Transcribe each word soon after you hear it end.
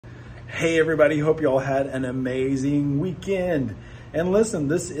Hey everybody, hope you all had an amazing weekend. And listen,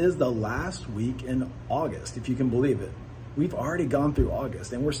 this is the last week in August, if you can believe it. We've already gone through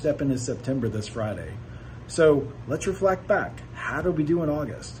August and we're stepping into September this Friday. So let's reflect back. How did we do in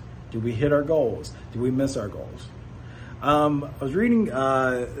August? Did we hit our goals? Did we miss our goals? I was reading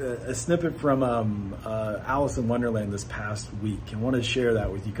a snippet from Alice in Wonderland this past week and wanted to share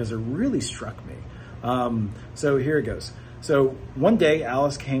that with you because it really struck me. So here it goes. So one day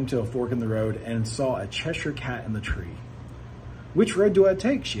Alice came to a fork in the road and saw a Cheshire cat in the tree. "Which road do I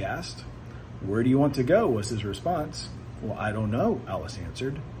take?" she asked. "Where do you want to go?" was his response. "Well, I don't know," Alice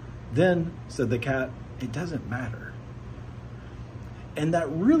answered. "Then," said the cat, "it doesn't matter." And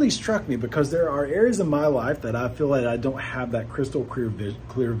that really struck me because there are areas in my life that I feel like I don't have that crystal clear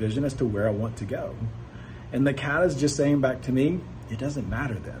vision as to where I want to go. And the cat is just saying back to me, it doesn't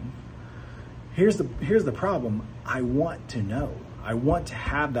matter then. Here's the problem. I want to know. I want to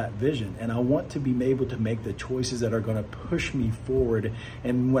have that vision, and I want to be able to make the choices that are going to push me forward.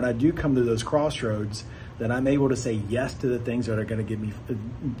 And when I do come to those crossroads, that I'm able to say yes to the things that are going to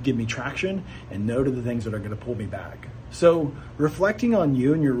give me traction, and no to the things that are going to pull me back. So reflecting on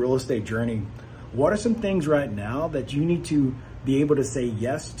you and your real estate journey, what are some things right now that you need to be able to say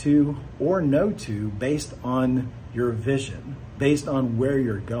yes to or no to based on your vision, based on where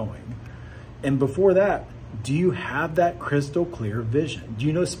you're going? And before that, do you have that crystal clear vision? Do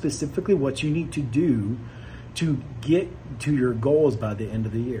you know specifically what you need to do to get to your goals by the end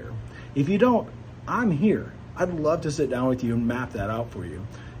of the year? If you don't, I'm here. I'd love to sit down with you and map that out for you.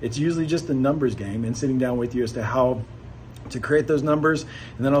 It's usually just a numbers game and sitting down with you as to how to create those numbers,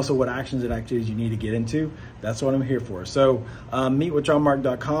 and then also what actions and activities you need to get into. That's what I'm here for. So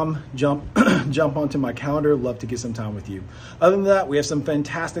meetwithjohnmark.com, jump onto my calendar. Love to get some time with you. Other than that, we have some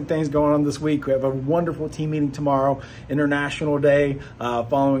fantastic things going on this week. We have a wonderful team meeting tomorrow, International Day,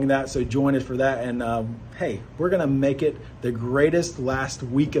 following that. So join us for that. And hey, we're going to make it the greatest last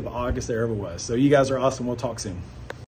week of August there ever was. So you guys are awesome. We'll talk soon.